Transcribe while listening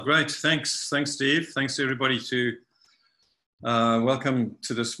Great, thanks, Steve. Thanks to everybody to welcome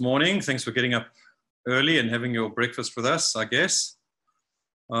to this morning. Thanks for getting up early and having your breakfast with us, I guess.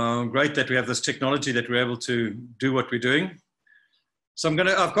 Great that we have this technology that we're able to do what we're doing. So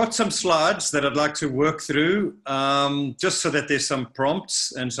I've got some slides that I'd like to work through, just so that there's some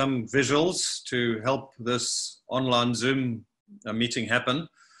prompts and some visuals to help this online Zoom meeting happen.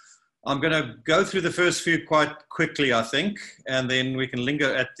 I'm going to go through the first few quite quickly, I think, and then we can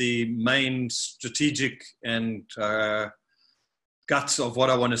linger at the main strategic and guts of what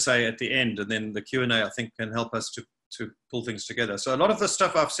I want to say at the end, and then the Q&A, I think, can help us to pull things together. So a lot of the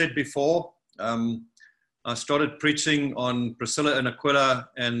stuff I've said before, I started preaching on Priscilla and Aquila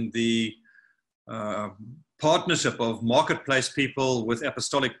and the partnership of marketplace people with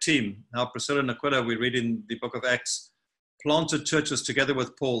apostolic team. How Priscilla and Aquila, we read in the book of Acts, planted churches together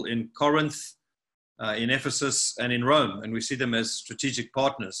with Paul in Corinth, in Ephesus, and in Rome, and we see them as strategic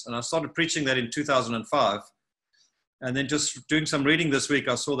partners. And I started preaching that in 2005, and then just doing some reading this week,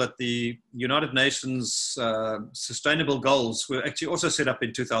 I saw that the United Nations Sustainable Goals were actually also set up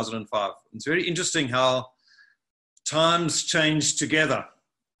in 2005. It's very interesting how times change together.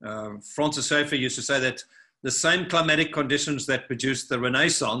 Francis Schaeffer used to say that the same climatic conditions that produced the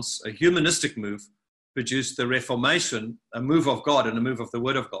Renaissance, a humanistic move, produced the Reformation, a move of God and a move of the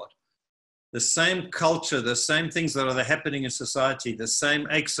Word of God. The same culture, the same things that are happening in society, the same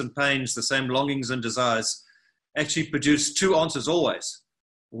aches and pains, the same longings and desires, actually produce two answers always.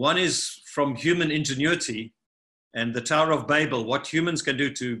 One is from human ingenuity and the Tower of Babel, what humans can do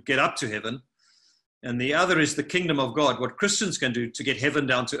to get up to heaven. And the other is the kingdom of God, what Christians can do to get heaven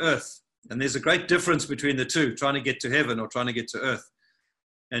down to earth. And there's a great difference between the two, trying to get to heaven or trying to get to earth.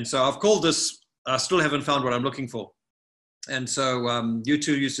 And so I've called this, I still haven't found what I'm looking for. And so U2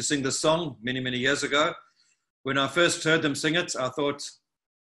 used to sing this song many, many years ago. When I first heard them sing it, I thought,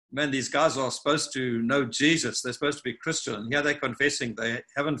 man, these guys are supposed to know Jesus. They're supposed to be Christian. And here they're confessing they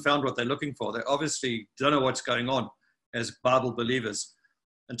haven't found what they're looking for. They obviously don't know what's going on as Bible believers.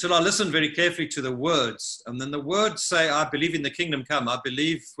 Until I listened very carefully to the words. And then the words say, I believe in the kingdom come. I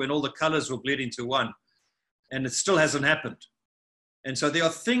believe when all the colors will bleed into one. And it still hasn't happened. And so there are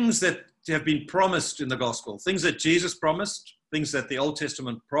things that have been promised in the gospel, things that Jesus promised, things that the Old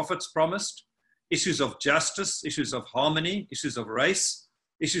Testament prophets promised, issues of justice, issues of harmony, issues of race,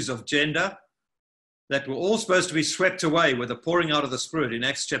 issues of gender, that were all supposed to be swept away with the pouring out of the Spirit in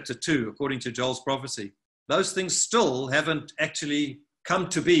Acts chapter 2, according to Joel's prophecy. Those things still haven't actually come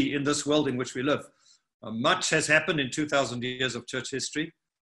to be in this world in which we live. Much has happened in 2,000 years of church history,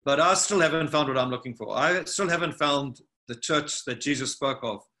 but I still haven't found what I'm looking for. I still haven't found the church that Jesus spoke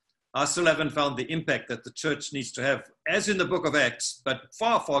of. I still haven't found the impact that the church needs to have, as in the book of Acts, but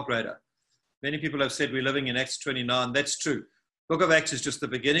far, far greater. Many people have said we're living in Acts 29. That's true. Book of Acts is just the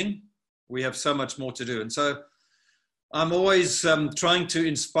beginning. We have so much more to do. And so I'm always trying to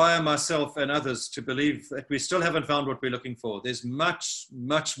inspire myself and others to believe that we still haven't found what we're looking for. There's much,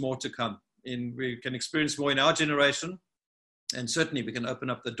 much more to come. We can experience more in our generation, and certainly we can open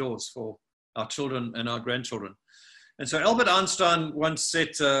up the doors for our children and our grandchildren. And so Albert Einstein once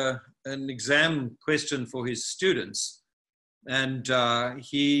set an exam question for his students, and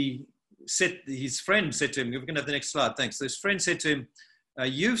his friend said to him, we can have the next slide, thanks. His friend said to him,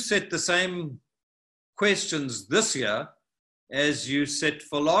 you've set the same questions this year as you set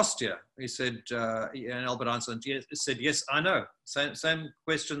for last year. He said, and Albert Einstein said, yes, I know, same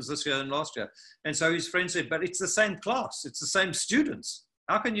questions this year and last year. And so his friend said, but it's the same class, it's the same students.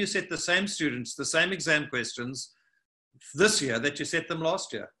 How can you set the same students, the same exam questions this year that you set them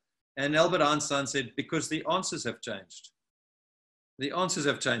last year? And Albert Einstein said, because the answers have changed. The answers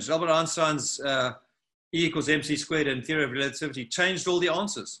have changed. Albert Einstein's E equals mc squared and theory of relativity changed all the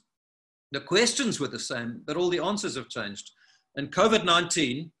answers. The questions were the same, but all the answers have changed. And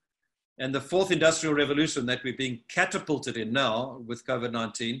COVID-19 and the fourth industrial revolution that we're being catapulted in now with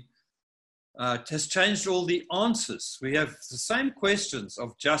COVID-19 has changed all the answers. We have the same questions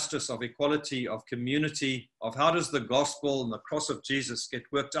of justice, of equality, of community, of how does the gospel and the cross of Jesus get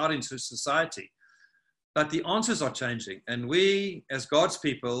worked out into society. But the answers are changing. And we, as God's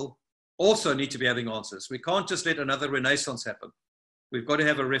people, also need to be having answers. We can't just let another Renaissance happen. We've got to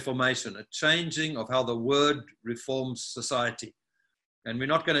have a reformation, a changing of how the word reforms society. And we're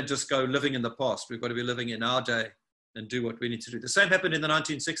not going to just go living in the past. We've got to be living in our day and do what we need to do. The same happened in the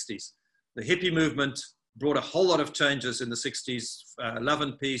 1960s. The hippie movement brought a whole lot of changes in the 60s, love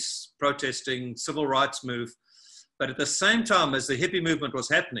and peace, protesting, civil rights move. But at the same time as the hippie movement was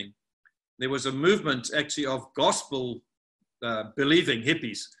happening, there was a movement actually of gospel believing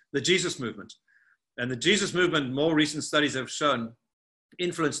hippies, the Jesus movement. And the Jesus movement, more recent studies have shown,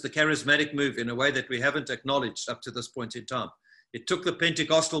 influenced the charismatic move in a way that we haven't acknowledged up to this point in time. It took the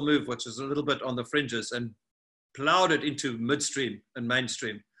Pentecostal move, which is a little bit on the fringes, and plowed it into midstream and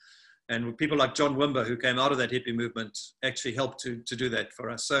mainstream. And people like John Wimber, who came out of that hippie movement, actually helped to do that for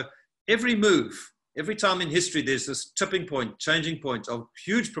us. So every move, every time in history, there's this tipping point, changing point of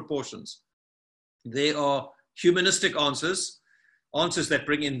huge proportions. There are humanistic answers that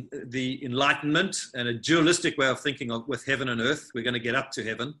bring in the enlightenment and a dualistic way of thinking with heaven and earth. We're going to get up to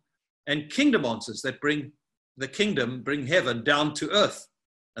heaven. And kingdom answers that bring the kingdom, bring heaven down to earth.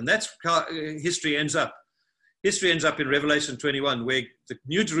 And that's how history ends up. History ends up in Revelation 21, where the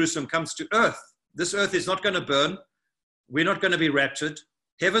New Jerusalem comes to earth. This earth is not going to burn. We're not going to be raptured.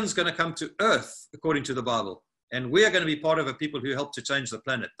 Heaven's going to come to earth, according to the Bible. And we are going to be part of a people who help to change the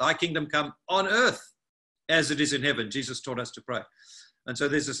planet. Thy kingdom come on earth as it is in heaven. Jesus taught us to pray. And so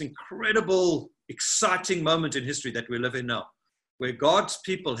there's this incredible, exciting moment in history that we live in now, where God's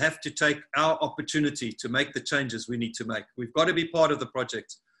people have to take our opportunity to make the changes we need to make. We've got to be part of the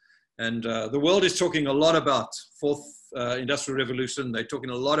project. And the world is talking a lot about fourth industrial revolution. They're talking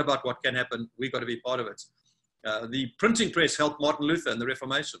a lot about what can happen. We've got to be part of it. The printing press helped Martin Luther and the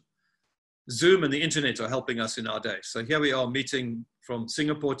Reformation. Zoom and the internet are helping us in our day. So here we are meeting from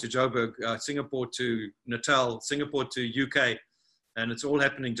Singapore to Joburg, Singapore to Natal, Singapore to UK. And it's all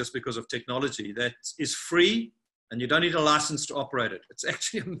happening just because of technology that is free, and you don't need a license to operate it. It's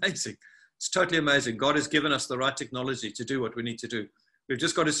actually amazing. It's totally amazing. God has given us the right technology to do what we need to do. We've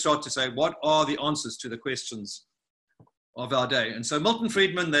just got to start to say, what are the answers to the questions of our day? And so Milton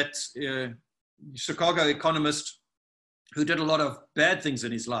Friedman, that Chicago economist who did a lot of bad things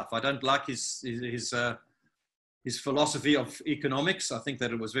in his life. I don't like his philosophy of economics. I think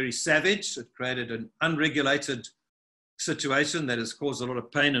that it was very savage. It created an unregulated situation that has caused a lot of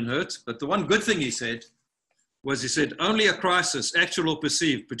pain and hurt. But the one good thing he said, only a crisis, actual or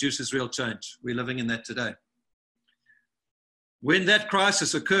perceived, produces real change. We're living in that today. When that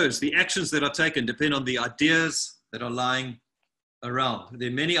crisis occurs, the actions that are taken depend on the ideas that are lying around. There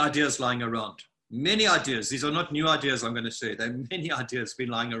are many ideas lying around. Many ideas. These are not new ideas I'm going to share. There are many ideas been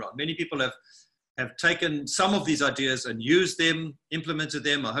lying around. Many people have taken some of these ideas and used them, implemented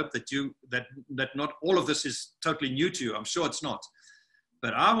them. I hope that that not all of this is totally new to you. I'm sure it's not.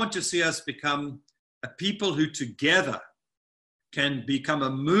 But I want to see us become a people who together can become a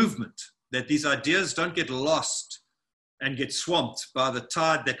movement, that these ideas don't get lost and get swamped by the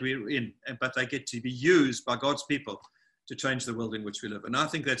tide that we're in, but they get to be used by God's people to change the world in which we live. And I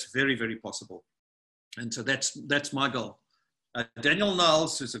think that's very, very possible. And so that's my goal. Daniel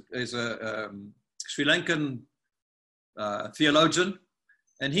Niles is a Sri Lankan theologian,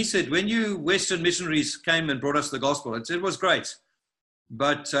 and he said, when you Western missionaries came and brought us the gospel, it was great,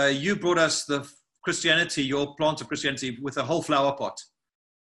 but you brought us the Christianity, your plant of Christianity, with a whole flower pot.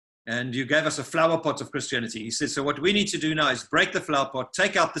 And you gave us a flower pot of Christianity. He said, so what we need to do now is break the flower pot,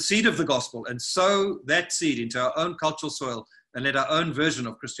 take out the seed of the gospel, and sow that seed into our own cultural soil and let our own version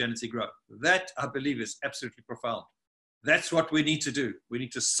of Christianity grow. That, I believe, is absolutely profound. That's what we need to do. We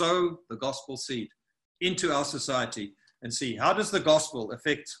need to sow the gospel seed into our society and see, how does the gospel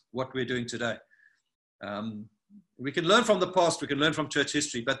affect what we're doing today? We can learn from the past, we can learn from church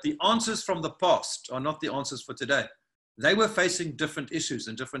history, but the answers from the past are not the answers for today. They were facing different issues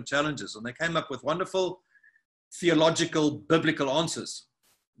and different challenges, and they came up with wonderful theological, biblical answers.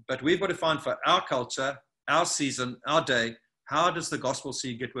 But we've got to find for our culture, our season, our day, how does the gospel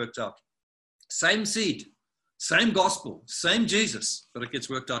seed get worked out? Same seed, same gospel, same Jesus, but it gets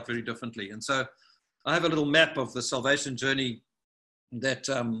worked out very differently. And so I have a little map of the salvation journey that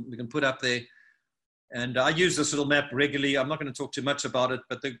we can put up there. And I use this little map regularly. I'm not going to talk too much about it,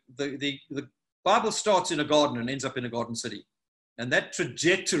 but the Bible starts in a garden and ends up in a garden city. And that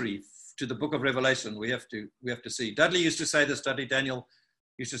trajectory to the book of Revelation, we have to see. Dudley used to say this, Dudley Daniel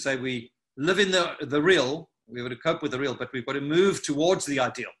used to say, we live in the real, we've got to cope with the real, but we've got to move towards the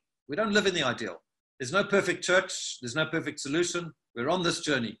ideal. We don't live in the ideal. There's no perfect church. There's no perfect solution. We're on this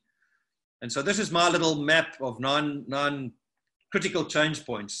journey. And so this is my little map of nine critical change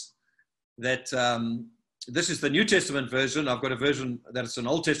points that this is the New Testament version. I've got a version that's an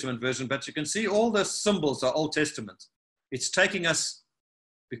Old Testament version, but you can see all the symbols are Old Testament. It's taking us,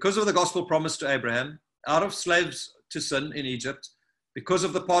 because of the gospel promise to Abraham, out of slaves to sin in Egypt, because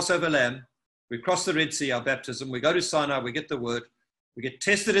of the Passover lamb. We cross the Red Sea, our baptism. We go to Sinai, we get the word. We get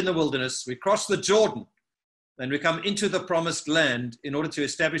tested in the wilderness. We cross the Jordan, and we come into the promised land in order to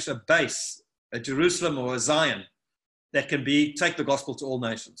establish a base, a Jerusalem or a Zion, that can take the gospel to all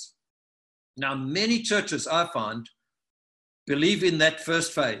nations. Now, many churches, I find, believe in that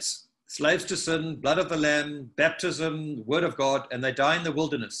first phase, slaves to sin, blood of the Lamb, baptism, word of God, and they die in the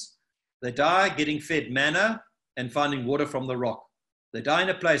wilderness. They die getting fed manna and finding water from the rock. They die in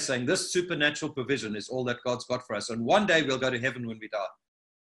a place saying, this supernatural provision is all that God's got for us. And one day we'll go to heaven when we die.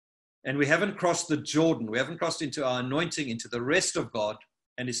 And we haven't crossed the Jordan. We haven't crossed into our anointing, into the rest of God,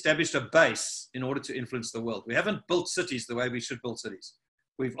 and established a base in order to influence the world. We haven't built cities the way we should build cities.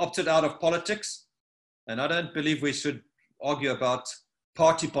 We've opted out of politics, and I don't believe we should argue about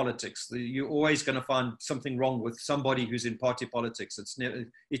party politics. You're always going to find something wrong with somebody who's in party politics.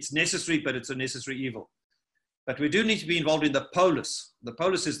 It's necessary, but it's a necessary evil. But we do need to be involved in the polis. The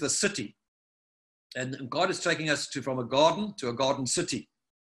polis is the city. And God is taking us from a garden to a garden city.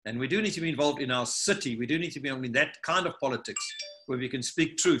 And we do need to be involved in our city. We do need to be involved in that kind of politics where we can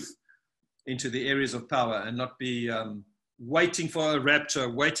speak truth into the areas of power and not be waiting for a rapture,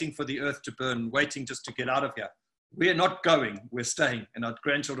 waiting for the earth to burn, waiting just to get out of here. We are not going, we're staying, and our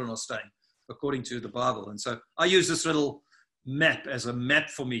grandchildren are staying, according to the Bible. And so I use this little map as a map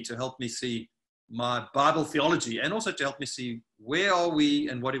for me to help me see my Bible theology and also to help me see where are we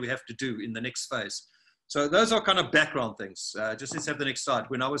and what do we have to do in the next phase. So those are kind of background things. Just let's have the next slide.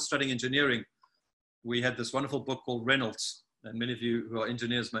 When I was studying engineering, we had this wonderful book called Reynolds, and many of you who are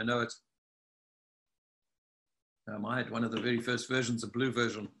engineers may know it. I had one of the very first versions, a blue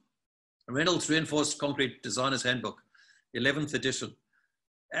version. Reynolds Reinforced Concrete Designer's Handbook, 11th edition.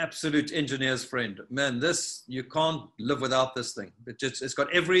 Absolute engineer's friend. Man, this, you can't live without this thing. It's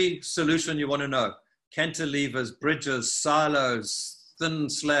got every solution you want to know. Cantilevers, bridges, silos, thin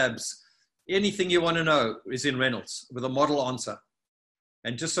slabs. Anything you want to know is in Reynolds with a model answer.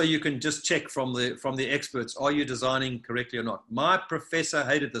 And just so you can just check from the experts, are you designing correctly or not? My professor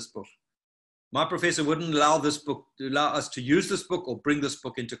hated this book. My professor wouldn't allow us to use this book or bring this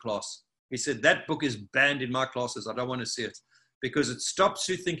book into class. He said, that book is banned in my classes. I don't want to see it because it stops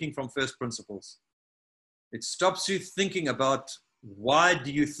you thinking from first principles. It stops you thinking about why do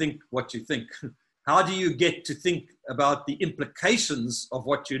you think what you think? How do you get to think about the implications of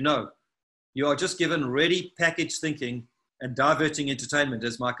what you know? You are just given ready packaged thinking and diverting entertainment,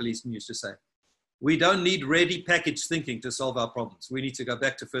 as Michael Easton used to say. We don't need ready packaged thinking to solve our problems. We need to go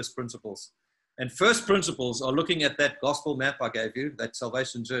back to first principles. And first principles are looking at that gospel map I gave you, that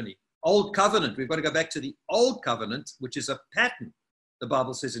salvation journey. Old covenant, we've got to go back to the old covenant, which is a pattern, the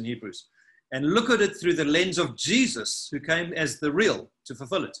Bible says in Hebrews, and look at it through the lens of Jesus, who came as the real to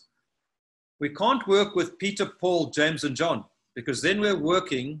fulfill it. We can't work with Peter, Paul, James, and John, because then we're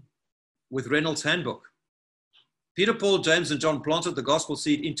working with Reynolds' Handbook. Peter, Paul, James, and John planted the gospel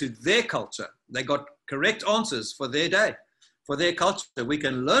seed into their culture. They got correct answers for their day, for their culture. We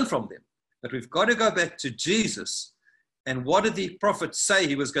can learn from them. But we've got to go back to Jesus. And what did the prophet say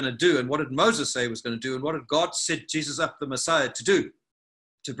he was going to do? And what did Moses say he was going to do? And what did God set Jesus up, the Messiah, to do?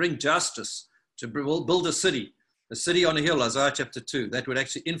 To bring justice, to build a city on a hill, Isaiah chapter 2, that would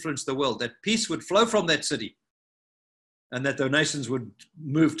actually influence the world, that peace would flow from that city, and that the nations would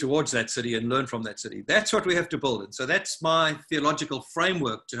move towards that city and learn from that city. That's what we have to build. And so that's my theological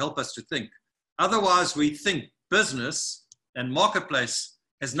framework to help us to think. Otherwise, we think business and marketplace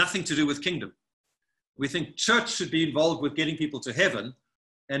has nothing to do with kingdom. We think church should be involved with getting people to heaven,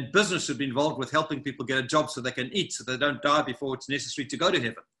 and business should be involved with helping people get a job so they can eat, so they don't die before it's necessary to go to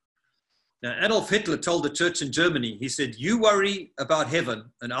heaven. Now, Adolf Hitler told the church in Germany, he said, you worry about heaven,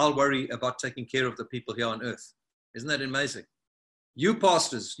 and I'll worry about taking care of the people here on earth. Isn't that amazing? You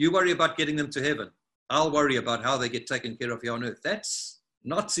pastors, you worry about getting them to heaven. I'll worry about how they get taken care of here on earth. That's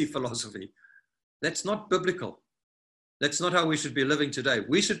Nazi philosophy. That's not biblical. That's not how we should be living today.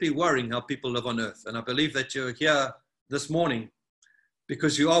 We should be worrying how people live on earth. And I believe that you're here this morning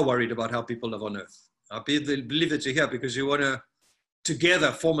because you are worried about how people live on earth. I believe that you're here because you want to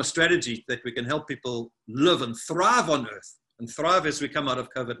together form a strategy that we can help people live and thrive on earth and thrive as we come out of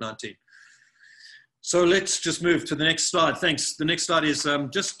COVID-19. So let's just move to the next slide. Thanks. The next slide is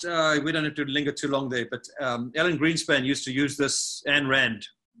we don't have to linger too long there, but Alan Greenspan used to use this, Ayn Rand,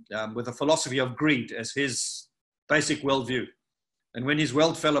 with a philosophy of greed as his basic worldview. And when his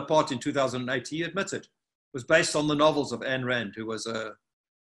world fell apart in 2008, he admitted it was based on the novels of Ayn Rand, who was a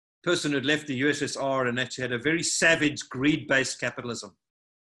person who had left the USSR and actually had a very savage greed-based capitalism.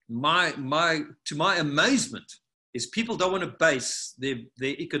 To my amazement is people don't want to base their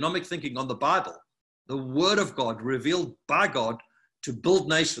economic thinking on the Bible, the word of God revealed by God to build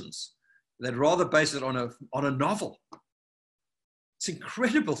nations. They'd rather base it on a novel. It's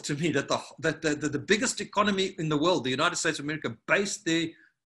incredible to me that the biggest economy in the world, the United States of America, based their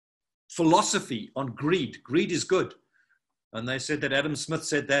philosophy on greed. Greed is good. And they said that Adam Smith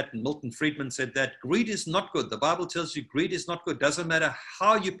said that, and Milton Friedman said that. Greed is not good. The Bible tells you greed is not good. Doesn't matter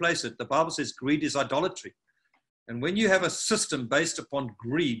how you place it. The Bible says greed is idolatry. And when you have a system based upon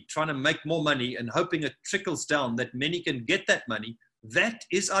greed, trying to make more money and hoping it trickles down that many can get that money, that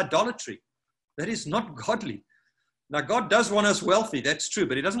is idolatry. That is not godly. Now, God does want us wealthy, that's true,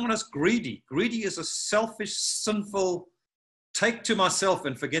 but he doesn't want us greedy. Greedy is a selfish, sinful, take to myself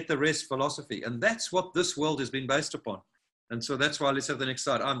and forget the rest philosophy. And that's what this world has been based upon. And so that's why, let's have the next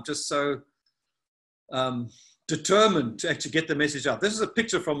slide. I'm just so determined to actually get the message out. This is a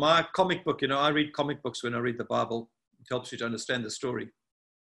picture from my comic book. You know, I read comic books when I read the Bible. It helps you to understand the story.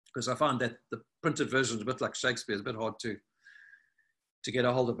 Because I find that the printed version is a bit like Shakespeare. It's a bit hard to get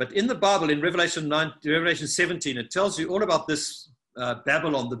a hold of. But in the Bible, in Revelation 17, it tells you all about this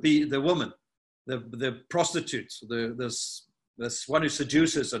Babylon, the woman, the prostitutes, this one who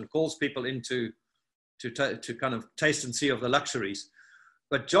seduces and calls people into to kind of taste and see of the luxuries.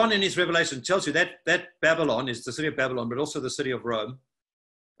 But John in his Revelation tells you that Babylon is the city of Babylon, but also the city of Rome.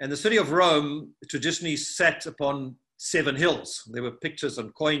 And the city of Rome traditionally sat upon 7 hills. There were pictures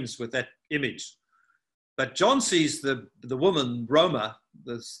and coins with that image. But John sees the woman, Roma,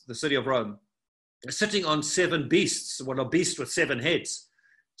 the city of Rome, sitting on 7 beasts, a beast with 7 heads.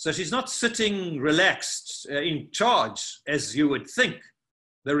 So she's not sitting relaxed, in charge, as you would think.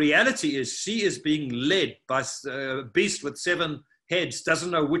 The reality is she is being led by a beast with 7 heads, doesn't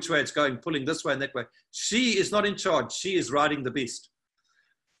know which way it's going, pulling this way and that way. She is not in charge. She is riding the beast.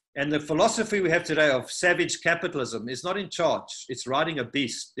 And the philosophy we have today of savage capitalism is not in charge. It's riding a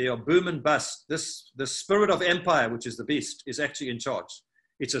beast. They are boom and bust. The spirit of empire, which is the beast, is actually in charge.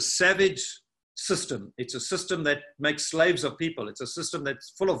 It's a savage system. It's a system that makes slaves of people. It's a system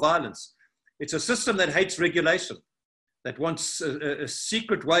that's full of violence. It's a system that hates regulation, that wants a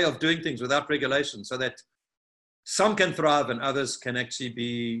secret way of doing things without regulation so that some can thrive and others can actually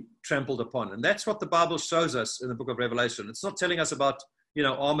be trampled upon. And that's what the Bible shows us in the book of Revelation. It's not telling us about, you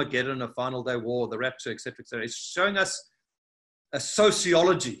know, Armageddon, a final day war, the rapture, etc., etc. It's showing us a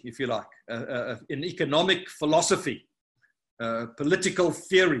sociology, if you like, an economic philosophy, political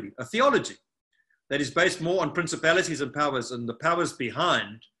theory, a theology that is based more on principalities and powers and the powers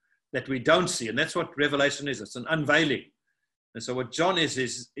behind that we don't see. And that's what Revelation is. It's an unveiling. And so what John is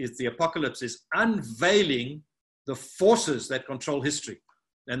the apocalypse is unveiling the forces that control history.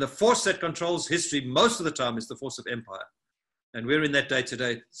 And the force that controls history most of the time is the force of empire. And we're in that day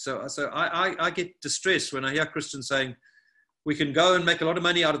today. So I get distressed when I hear Christians saying, we can go and make a lot of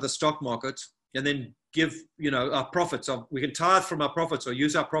money out of the stock market and then give, you know, our profits. We can tithe from our profits or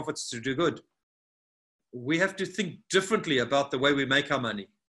use our profits to do good. We have to think differently about the way we make our money.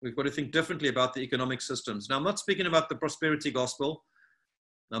 We've got to think differently about the economic systems. Now, I'm not speaking about the prosperity gospel.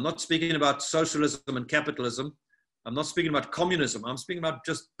 I'm not speaking about socialism and capitalism. I'm not speaking about communism. I'm speaking about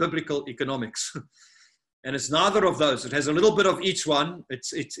just biblical economics. And it's neither of those. It has a little bit of each one. It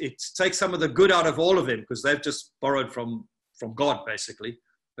takes some of the good out of all of them because they've just borrowed from God, basically.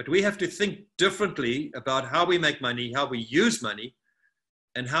 But we have to think differently about how we make money, how we use money,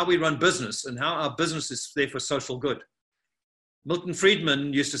 and how we run business, and how our business is there for social good. Milton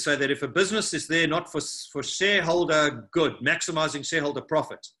Friedman used to say that if a business is there not for shareholder good, maximizing shareholder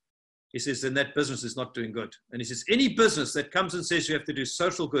profit, he says, then that business is not doing good. And he says, any business that comes and says you have to do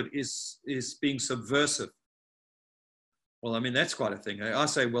social good is being subversive. Well, I mean, that's quite a thing. I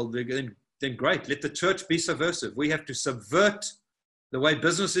say, well, then great, let the church be subversive. We have to subvert the way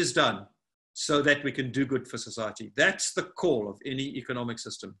business is done so that we can do good for society. That's the call of any economic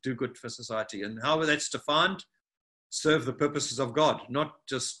system, do good for society. And how that's defined, serve the purposes of God, not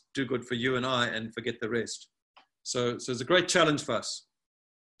just do good for you and I and forget the rest. So it's a great challenge for us.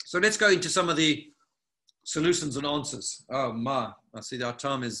 So let's go into some of the solutions and answers. Oh my, I see our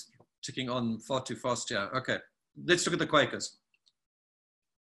time is ticking on far too fast here. Okay, let's look at the Quakers.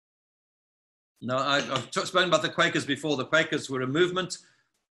 Now, I've spoken about the Quakers before. The Quakers were a movement.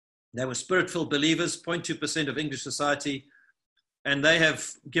 They were spirit-filled believers, 0.2% of English society. And they have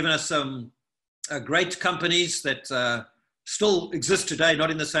given us some great companies that still exist today,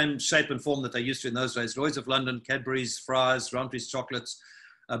 not in the same shape and form that they used to in those days. Lloyd's of London, Cadbury's, Fry's, Roundtree's Chocolates.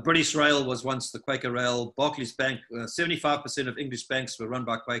 British Rail was once the Quaker Rail. Barclays Bank, 75% of English banks were run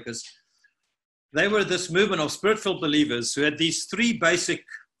by Quakers. They were this movement of spirit-filled believers who had these 3 basic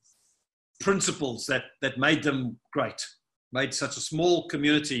principles that made them great, made such a small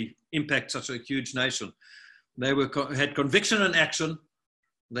community impact such a huge nation. They had conviction and action.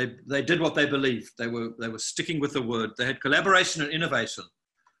 They did what they believed. They were sticking with the word. They had collaboration and innovation.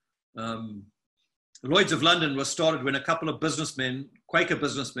 Lloyd's of London was started when a couple of businessmen, Quaker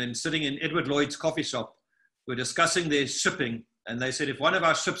businessmen, sitting in Edward Lloyd's coffee shop were discussing their shipping, and they said, if one of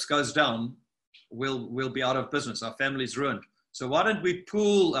our ships goes down, we'll be out of business. Our family's ruined. So why don't we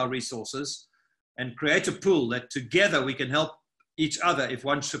pool our resources and create a pool that together we can help each other if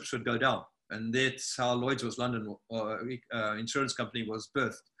one ship should go down? And that's how Lloyd's was London insurance company was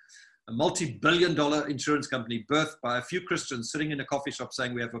birthed. A multi-billion-dollar insurance company birthed by a few Christians sitting in a coffee shop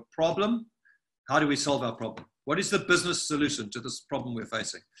saying, we have a problem. How do we solve our problem? What is the business solution to this problem we're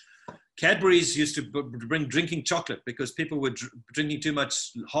facing? Cadbury's used to bring drinking chocolate because people were drinking too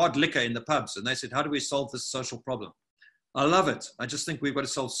much hard liquor in the pubs. And they said, how do we solve this social problem? I love it. I just think we've got to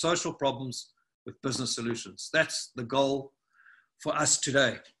solve social problems with business solutions. That's the goal for us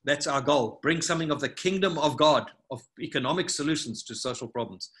today. That's our goal. Bring something of the kingdom of God, of economic solutions to social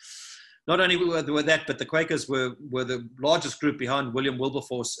problems. Not only were that, but the Quakers were the largest group behind William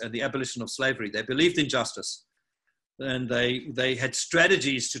Wilberforce and the abolition of slavery. They believed in justice, and they had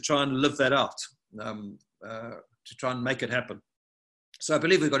strategies to try and live that out, to try and make it happen. So I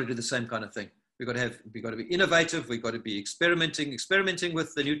believe we've got to do the same kind of thing. We've got to be innovative. We've got to be experimenting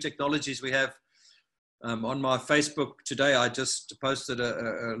with the new technologies we have. On my Facebook today, I just posted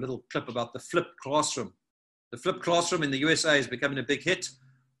a little clip about the flipped classroom. The flipped classroom in the USA is becoming a big hit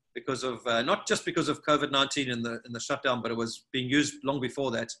because of, not just because of COVID-19 and the shutdown, but it was being used long before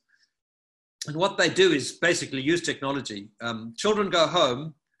that. And what they do is basically use technology. Children go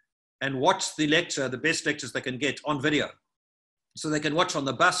home and watch the lecture, the best lectures they can get on video. So they can watch on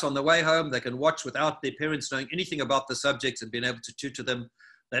the bus on the way home. They can watch without their parents knowing anything about the subjects and being able to tutor them.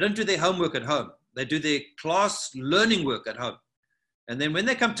 They don't do their homework at home. They do their class learning work at home. And then when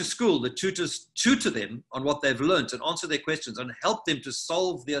they come to school, the tutors tutor them on what they've learned and answer their questions and help them to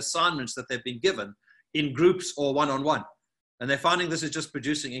solve the assignments that they've been given in groups or one-on-one. And they're finding this is just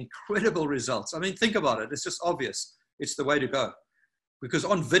producing incredible results. I mean, think about it. It's just obvious. It's the way to go. Because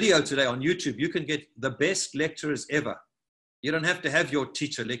on video today, on YouTube, you can get the best lecturers ever. You don't have to have your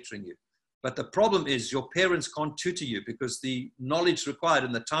teacher lecturing you. But the problem is your parents can't tutor you because the knowledge required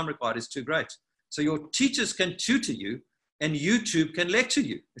and the time required is too great. So your teachers can tutor you and YouTube can lecture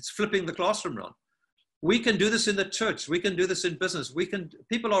you. It's flipping the classroom around. We can do this in the church. We can do this in business.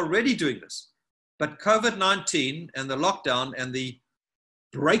 People are already doing this. But COVID-19 and the lockdown and the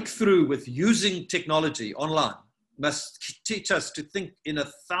breakthrough with using technology online must teach us to think in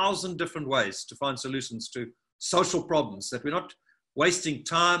 1,000 different ways to find solutions to social problems, that we're not wasting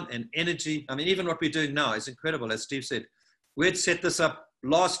time and energy. I mean, even what we're doing now is incredible, as Steve said. We had set this up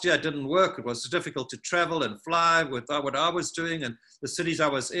last year, it didn't work. It was difficult to travel and fly with what I was doing and the cities I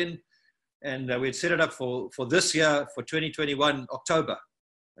was in. And we had set it up for this year, for 2021, October.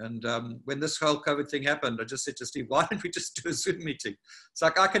 And when this whole COVID thing happened, I just said to Steve, why don't we just do a Zoom meeting? It's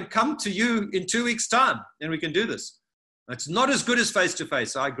like, I can come to you in 2 weeks' time and we can do this. It's not as good as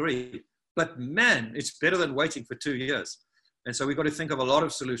face-to-face, I agree. But man, it's better than waiting for 2 years. And so we've got to think of a lot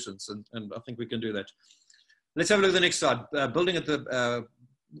of solutions, and I think we can do that. Let's have a look at the next slide. Building at the,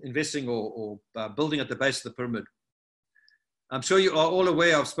 investing or building at the base of the pyramid. I'm sure you are all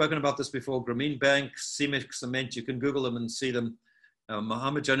aware, I've spoken about this before, Grameen Bank, CEMEX Cement, you can Google them and see them.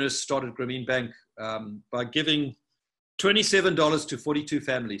 Mohammed Yunus started Grameen Bank by giving $27 to 42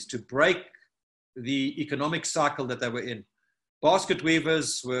 families to break the economic cycle that they were in. Basket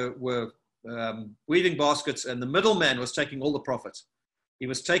weavers were weaving baskets, and the middleman was taking all the profit. He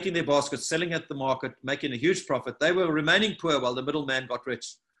was taking their baskets, selling at the market, making a huge profit. They were remaining poor while the middleman got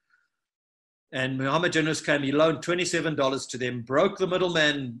rich. And Mohammed Yunus came, he loaned $27 to them, broke the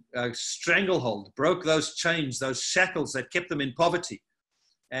middleman stranglehold, broke those chains, those shackles that kept them in poverty.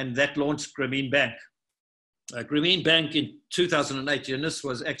 And that launched Grameen Bank. Grameen Bank in 2008, Yunus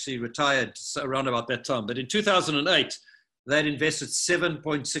was actually retired around about that time. But in 2008, they'd invested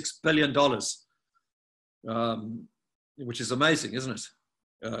 $7.6 billion, which is amazing, isn't it?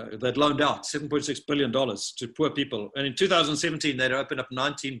 They'd loaned out $7.6 billion to poor people. And in 2017, they'd opened up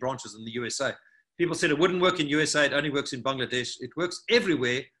 19 branches in the USA. People said it wouldn't work in USA, it only works in Bangladesh. It works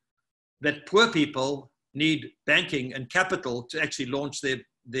everywhere that poor people need banking and capital to actually launch their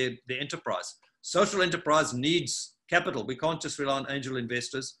enterprise. Social enterprise needs capital. We can't just rely on angel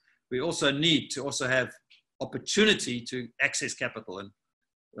investors. We also need to also have opportunity to access capital.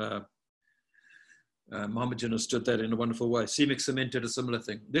 And Mohammed Yunus did that in a wonderful way. CEMEX Cement did a similar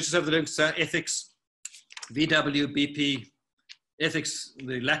thing. Let's just have the links. Ethics, VW, BP, ethics,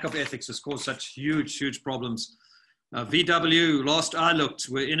 the lack of ethics has caused such huge, huge problems. VW, last I looked,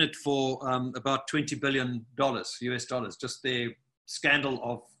 we're in it for about $20 billion, US dollars, just their scandal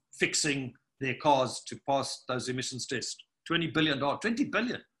of fixing their cars to pass those emissions tests. $20 billion, $20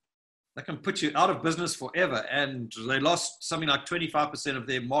 billion. That can put you out of business forever. And they lost something like 25% of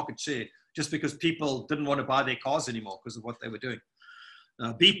their market share just because people didn't want to buy their cars anymore because of what they were doing.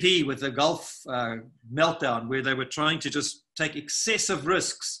 BP with the Gulf meltdown, where they were trying to just take excessive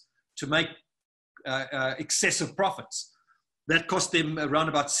risks to make excessive profits. That cost them around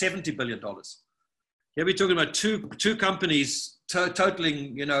about $70 billion. Here we're talking about two companies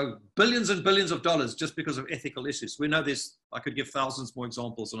totaling, billions and billions of dollars just because of ethical issues. We know this. I could give thousands more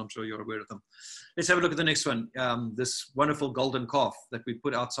examples, and I'm sure you're aware of them. Let's have a look at the next one. This wonderful golden calf that we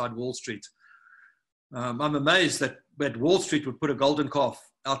put outside Wall Street. I'm amazed that Wall Street would put a golden calf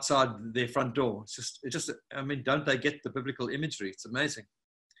outside their front door. Don't they get the biblical imagery? It's amazing.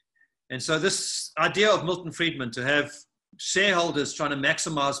 And so this idea of Milton Friedman to have shareholders trying to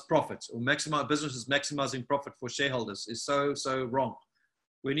maximize profits, or businesses maximizing profit for shareholders, is so wrong.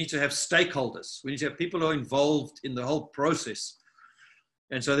 We need to have stakeholders. We need to have people who are involved in the whole process.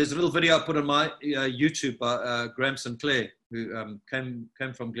 And so there's a little video I put on my YouTube by Graham Sinclair, who came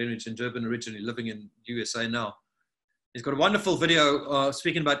from Glenridge in Durban originally, living in USA now. He's got a wonderful video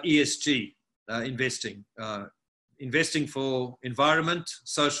speaking about ESG investing, investing for environment,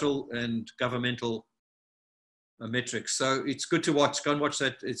 social, and governmental metrics. So it's good to watch. Go and watch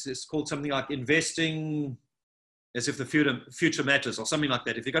that. It's called something like Investing as if the future matters, or something like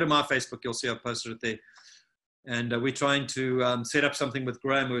that. If you go to my Facebook, you'll see I've posted it there. And we're trying to set up something with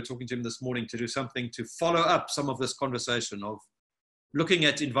Graham. We were talking to him this morning to do something to follow up some of this conversation of looking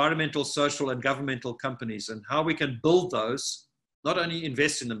at environmental, social, and governmental companies and how we can build those, not only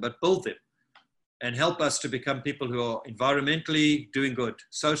invest in them, but build them and help us to become people who are environmentally doing good,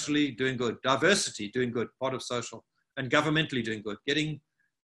 socially doing good, diversity doing good, part of social, and governmentally doing good, getting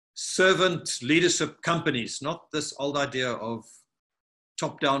servant leadership companies, not this old idea of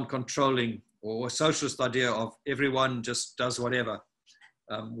top-down controlling or a socialist idea of everyone just does whatever,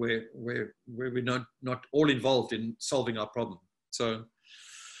 where we're not all involved in solving our problem. So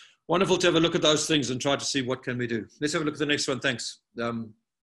wonderful to have a look at those things and try to see what can we do. Let's have a look at the next one. Thanks.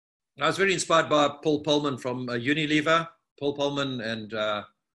 I was very inspired by Paul Polman from Unilever. Paul Polman and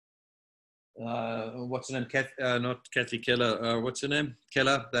what's her name? Not Kathy Keller. What's her name?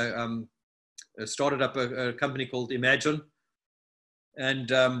 Keller. They started up a company called Imagine.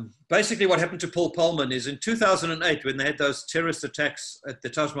 And basically what happened to Paul Polman is in 2008, when they had those terrorist attacks at the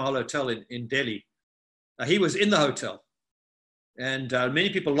Taj Mahal Hotel in Delhi, he was in the hotel. And many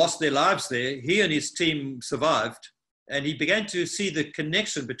people lost their lives there. He and his team survived. And he began to see the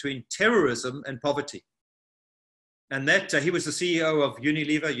connection between terrorism and poverty. And that he was the CEO of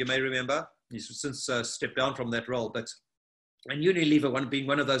Unilever, you may remember. He's since stepped down from that role. And Unilever, being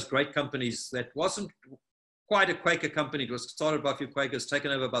one of those great companies that wasn't quite a Quaker company. It was started by a few Quakers,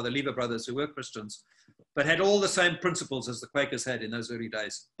 taken over by the Lever brothers, who were Christians, but had all the same principles as the Quakers had in those early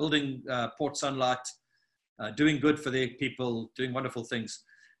days, building Port Sunlight, doing good for their people, doing wonderful things.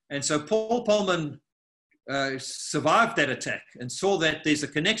 And so Paul Polman survived that attack and saw that there's a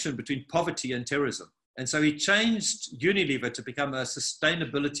connection between poverty and terrorism. And so he changed Unilever to become a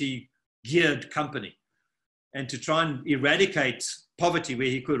sustainability-geared company and to try and eradicate poverty where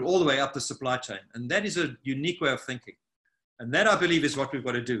he could, all the way up the supply chain. And that is a unique way of thinking. And that, I believe, is what we've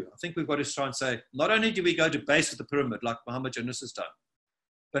got to do. I think we've got to try and say, not only do we go to base of the pyramid like Muhammad Yunus has done,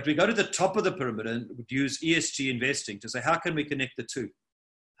 but we go to the top of the pyramid and use ESG investing to say, how can we connect the two?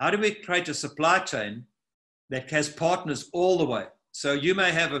 How do we create a supply chain that has partners all the way? So you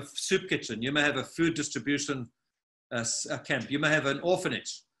may have a soup kitchen, you may have a food distribution camp, you may have an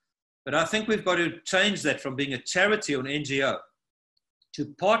orphanage. But I think we've got to change that from being a charity or an NGO to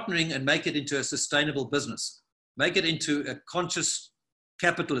partnering and make it into a sustainable business, make it into a conscious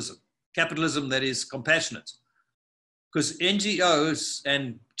capitalism that is compassionate. Because NGOs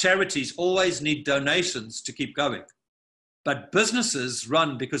and charities always need donations to keep going. But businesses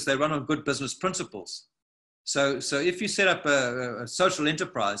run because they run on good business principles. So if you set up a social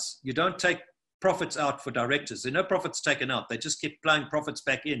enterprise, you don't take profits out for directors. There are no profits taken out. They just keep plowing profits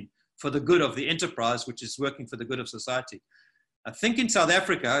back in for the good of the enterprise, which is working for the good of society. I think in South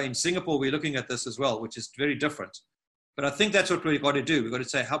Africa, in Singapore, we're looking at this as well, which is very different. But I think that's what we've got to do. We've got to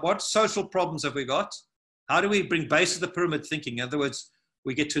say, what social problems have we got? How do we bring base of the pyramid thinking? In other words,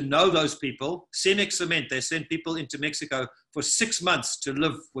 we get to know those people. Cemex Cement, they send people into Mexico for 6 months to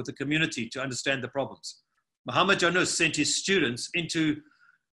live with the community to understand the problems. Muhammad Yunus sent his students into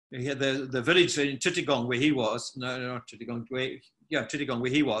the village in Chittagong where he was. No, not Chittagong. Chittagong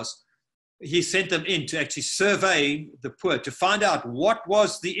where he was. He sent them in to actually survey the poor, to find out what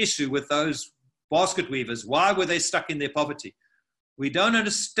was the issue with those basket weavers. Why were they stuck in their poverty? We don't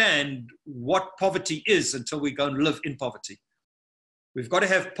understand what poverty is until we go and live in poverty. We've got to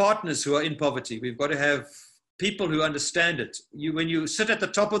have partners who are in poverty. We've got to have people who understand it. When you sit at the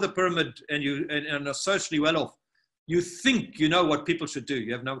top of the pyramid and are socially well off, you think you know what people should do.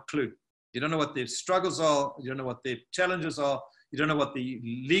 You have no clue. You don't know what their struggles are. You don't know what their challenges are. You don't know what the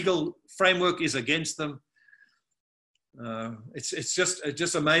legal framework is against them. It's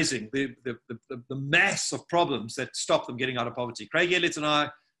just amazing, the mass of problems that stop them getting out of poverty. Craig Elliott and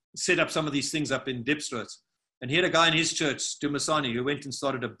I set up some of these things up in Diepsloot. And he had a guy in his church, Dumasani, who went and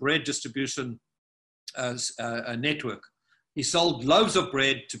started a bread distribution a network. He sold loaves of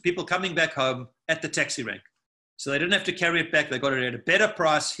bread to people coming back home at the taxi rank. So they didn't have to carry it back. They got it at a better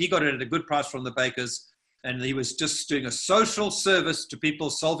price. He got it at a good price from the bakers. And he was just doing a social service to people,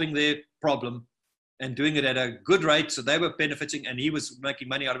 solving their problem and doing it at a good rate. So they were benefiting and he was making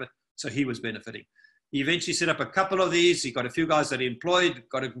money out of it. So he was benefiting. He eventually set up a couple of these. He got a few guys that he employed,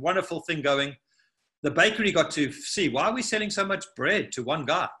 got a wonderful thing going. The bakery got to see, why are we selling so much bread to one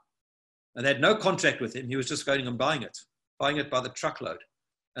guy? And they had no contract with him. He was just going and buying it by the truckload.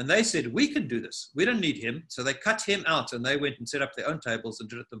 And they said, we can do this. We don't need him. So they cut him out and they went and set up their own tables and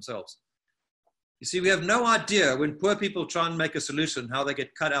did it themselves. You see, we have no idea when poor people try and make a solution, how they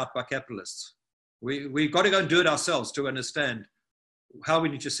get cut out by capitalists. We've got to go and do it ourselves to understand how we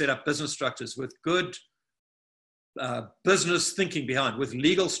need to set up business structures with good business thinking behind, with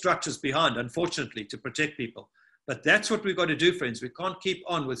legal structures behind, unfortunately, to protect people. But that's what we've got to do, friends. We can't keep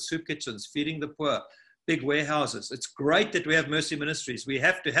on with soup kitchens, feeding the poor, big warehouses. It's great that we have Mercy Ministries. We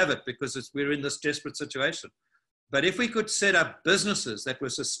have to have it because we're in this desperate situation. But if we could set up businesses that were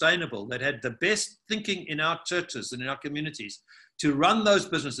sustainable, that had the best thinking in our churches and in our communities to run those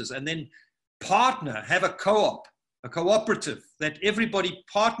businesses and then partner, have a co-op, a cooperative, that everybody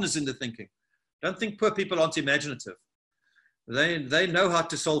partners in the thinking. Don't think poor people aren't imaginative. They know how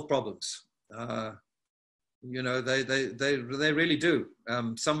to solve problems. You know, they really do.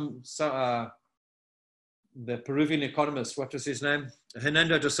 The Peruvian economist, what was his name?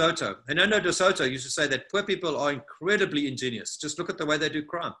 Hernando de Soto. Hernando de Soto used to say that poor people are incredibly ingenious. Just look at the way they do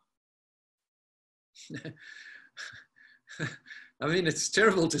crime. I mean, it's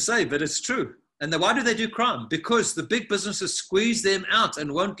terrible to say, but it's true. And why do they do crime? Because the big businesses squeeze them out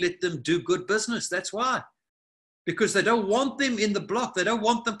and won't let them do good business. That's why. Because they don't want them in the block. They don't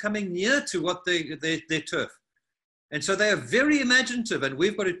want them coming near to what their turf. And so they are very imaginative, and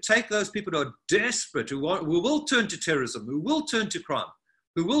we've got to take those people who are desperate, who will turn to terrorism, who will turn to crime,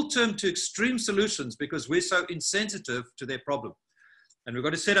 who will turn to extreme solutions because we're so insensitive to their problem. And we've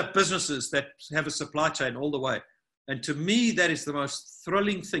got to set up businesses that have a supply chain all the way. And to me, that is the most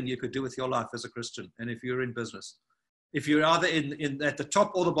thrilling thing you could do with your life as a Christian. And if you're in business, if you're either at the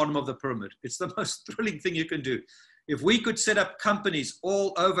top or the bottom of the pyramid, it's the most thrilling thing you can do. If we could set up companies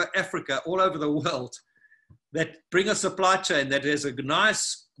all over Africa, all over the world, that bring a supply chain that has a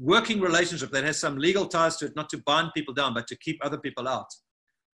nice working relationship, that has some legal ties to it, not to bind people down, but to keep other people out,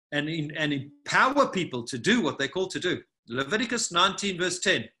 and empower people to do what they're called to do. Leviticus 19 verse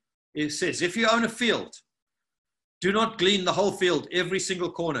 10, it says, if you own a field, do not glean the whole field, every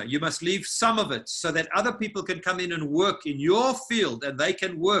single corner. You must leave some of it so that other people can come in and work in your field and they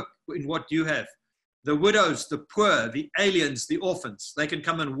can work in what you have. The widows, the poor, the aliens, the orphans, they can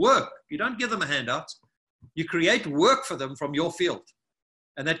come and work. You don't give them a handout. You create work for them from your field.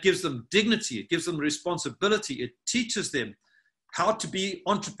 And that gives them dignity. It gives them responsibility. It teaches them how to be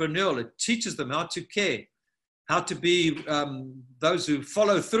entrepreneurial. It teaches them how to care, how to be those who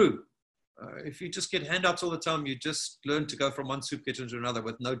follow through. If you just get handouts all the time, you just learn to go from one soup kitchen to another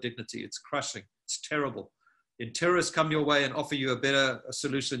with no dignity. It's crushing. It's terrible. When terrorists come your way and offer you a better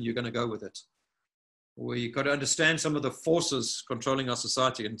solution, you're going to go with it. Well, you've got to understand some of the forces controlling our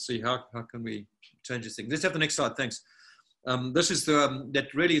society and see how can we change this thing. Let's have the next slide. Thanks. This is that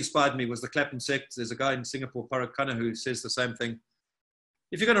really inspired me was the Clapham sect. There's a guy in Singapore, Parakana, who says the same thing.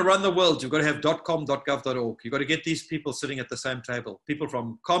 If you're going to run the world, you've got to have .com.gov.org. You've got to get these people sitting at the same table. People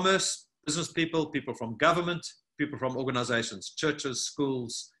from commerce, business people from government, people from organizations, churches,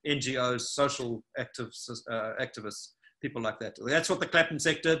 schools, NGOs, social activists, people like that. That's what the Clapham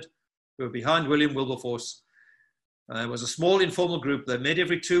sect did. We were behind William Wilberforce. It was a small informal group. They met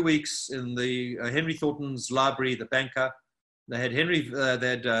every 2 weeks in the Henry Thornton's library, the banker. They had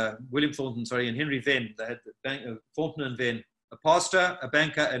William Thornton, and Henry Venn. They had Thornton and Venn, a pastor, a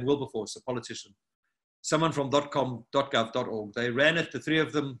banker, and Wilberforce, a politician. Someone from .com.gov.org. They ran it, the three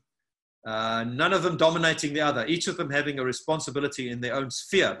of them, none of them dominating the other, each of them having a responsibility in their own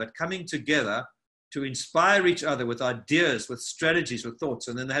sphere, but coming together to inspire each other with ideas, with strategies, with thoughts.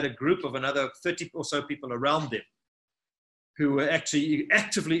 And then they had a group of another 30 or so people around them who were actually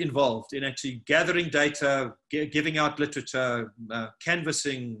actively involved in actually gathering data, giving out literature,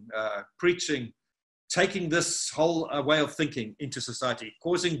 canvassing, preaching, taking this whole way of thinking into society,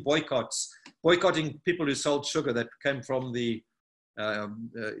 causing boycotting people who sold sugar that came from the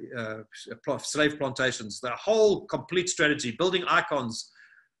slave plantations, the whole complete strategy, building icons.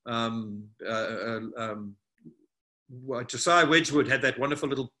 Josiah Wedgwood had that wonderful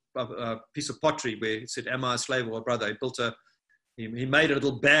little piece of pottery where it said, "Am I a slave or a brother?" He made a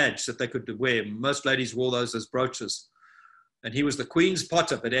little badge that they could wear. Most ladies wore those as brooches. And he was the Queen's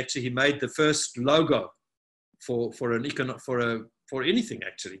potter, but actually he made the first logo for anything,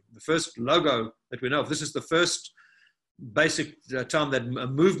 actually. The first logo that we know of. This is the first basic time that a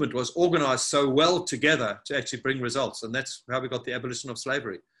movement was organized so well together to actually bring results. And that's how we got the abolition of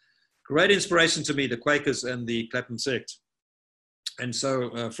slavery. Great inspiration to me, the Quakers and the Clapham sect. And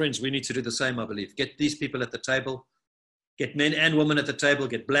so, friends, we need to do the same, I believe. Get these people at the table. Get men and women at the table.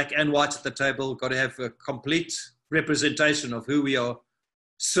 Get black and white at the table. Got to have a complete representation of who we are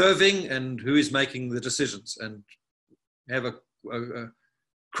serving and who is making the decisions. And have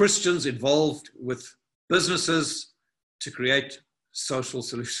Christians involved with businesses to create social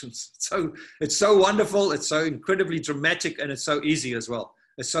solutions. So it's so wonderful. It's so incredibly dramatic, and it's so easy as well.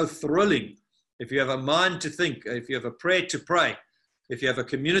 It's so thrilling. If you have a mind to think, if you have a prayer to pray, if you have a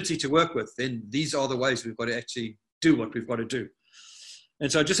community to work with, then these are the ways we've got to actually do what we've got to do.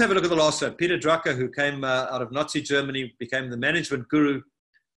 And so just have a look at the last one. Peter Drucker, who came out of Nazi Germany, became the management guru.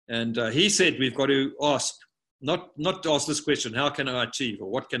 And he said we've got to ask, not ask this question, how can I achieve, or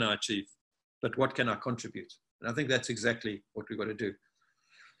what can I achieve, but what can I contribute? And I think that's exactly what we've got to do.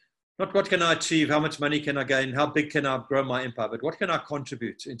 Not what can I achieve, how much money can I gain, how big can I grow my empire, but what can I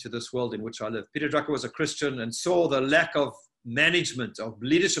contribute into this world in which I live? Peter Drucker was a Christian and saw the lack of management, of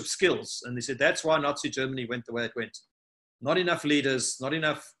leadership skills. And he said that's why Nazi Germany went the way it went. Not enough leaders, not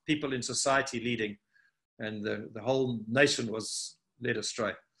enough people in society leading. And the whole nation was led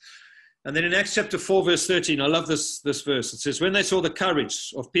astray. And then in Acts chapter 4, verse 13, I love this verse. It says, when they saw the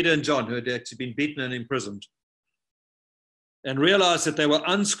courage of Peter and John, who had actually been beaten and imprisoned, and realized that they were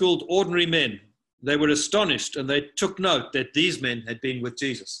unschooled, ordinary men, they were astonished, and they took note that these men had been with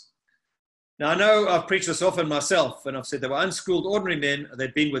Jesus. Now, I know I've preached this often myself, and I've said they were unschooled, ordinary men,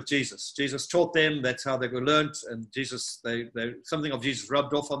 they'd been with Jesus. Jesus taught them, that's how they were learned, and something of Jesus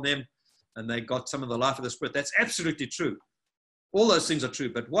rubbed off on them, and they got some of the life of the Spirit. That's absolutely true. All those things are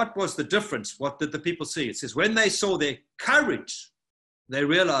true, but what was the difference? What did the people see? It says, when they saw their courage, they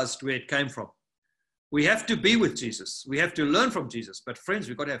realized where it came from. We have to be with Jesus. We have to learn from Jesus. But friends,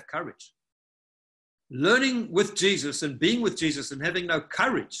 we've got to have courage. Learning with Jesus and being with Jesus and having no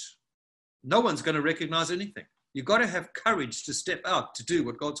courage, no one's going to recognize anything. You've got to have courage to step out to do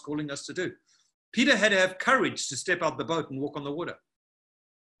what God's calling us to do. Peter had to have courage to step out the boat and walk on the water.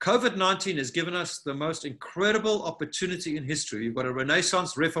 COVID-19 has given us the most incredible opportunity in history. You've got a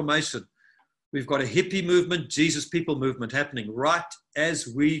Renaissance Reformation. We've got a hippie movement, Jesus people movement happening right as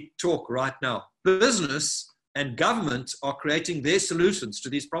we talk right now. Business and government are creating their solutions to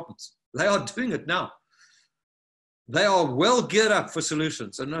these problems. They are doing it now. They are well geared up for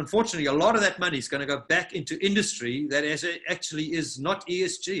solutions. And unfortunately, a lot of that money is going to go back into industry that actually is not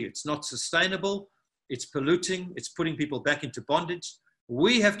ESG. It's not sustainable. It's polluting. It's putting people back into bondage.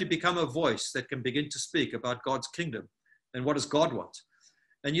 We have to become a voice that can begin to speak about God's kingdom and what does God want.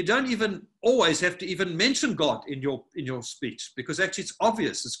 And you don't even always have to even mention God in your speech, because actually it's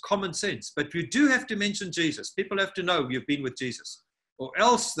obvious, it's common sense. But you do have to mention Jesus. People have to know you've been with Jesus, or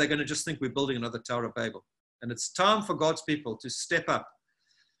else they're going to just think we're building another Tower of Babel. And it's time for God's people to step up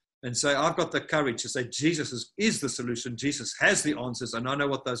and say, I've got the courage to say Jesus is the solution. Jesus has the answers, and I know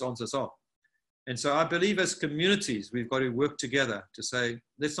what those answers are. And so I believe as communities, we've got to work together to say,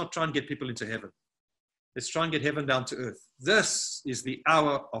 let's not try and get people into heaven. Let's try and get heaven down to earth. This is the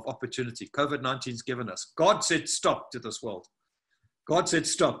hour of opportunity COVID-19's given us. God said stop to this world. God said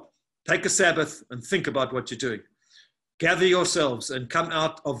stop. Take a Sabbath and think about what you're doing. Gather yourselves and come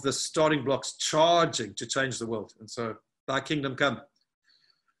out of the starting blocks charging to change the world. And so, thy kingdom come.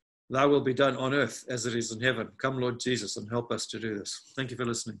 Thy will be done on earth as it is in heaven. Come, Lord Jesus, and help us to do this. Thank you for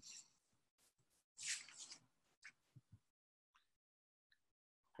listening.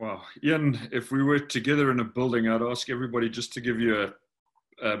 Wow. Ian, if we were together in a building, I'd ask everybody just to give you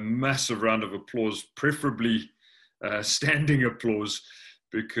a massive round of applause, preferably standing applause,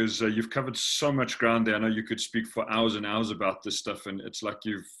 because you've covered so much ground there. I know you could speak for hours and hours about this stuff, and it's like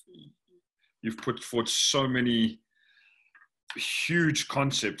you've put forth so many huge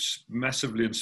concepts, massively inspiring.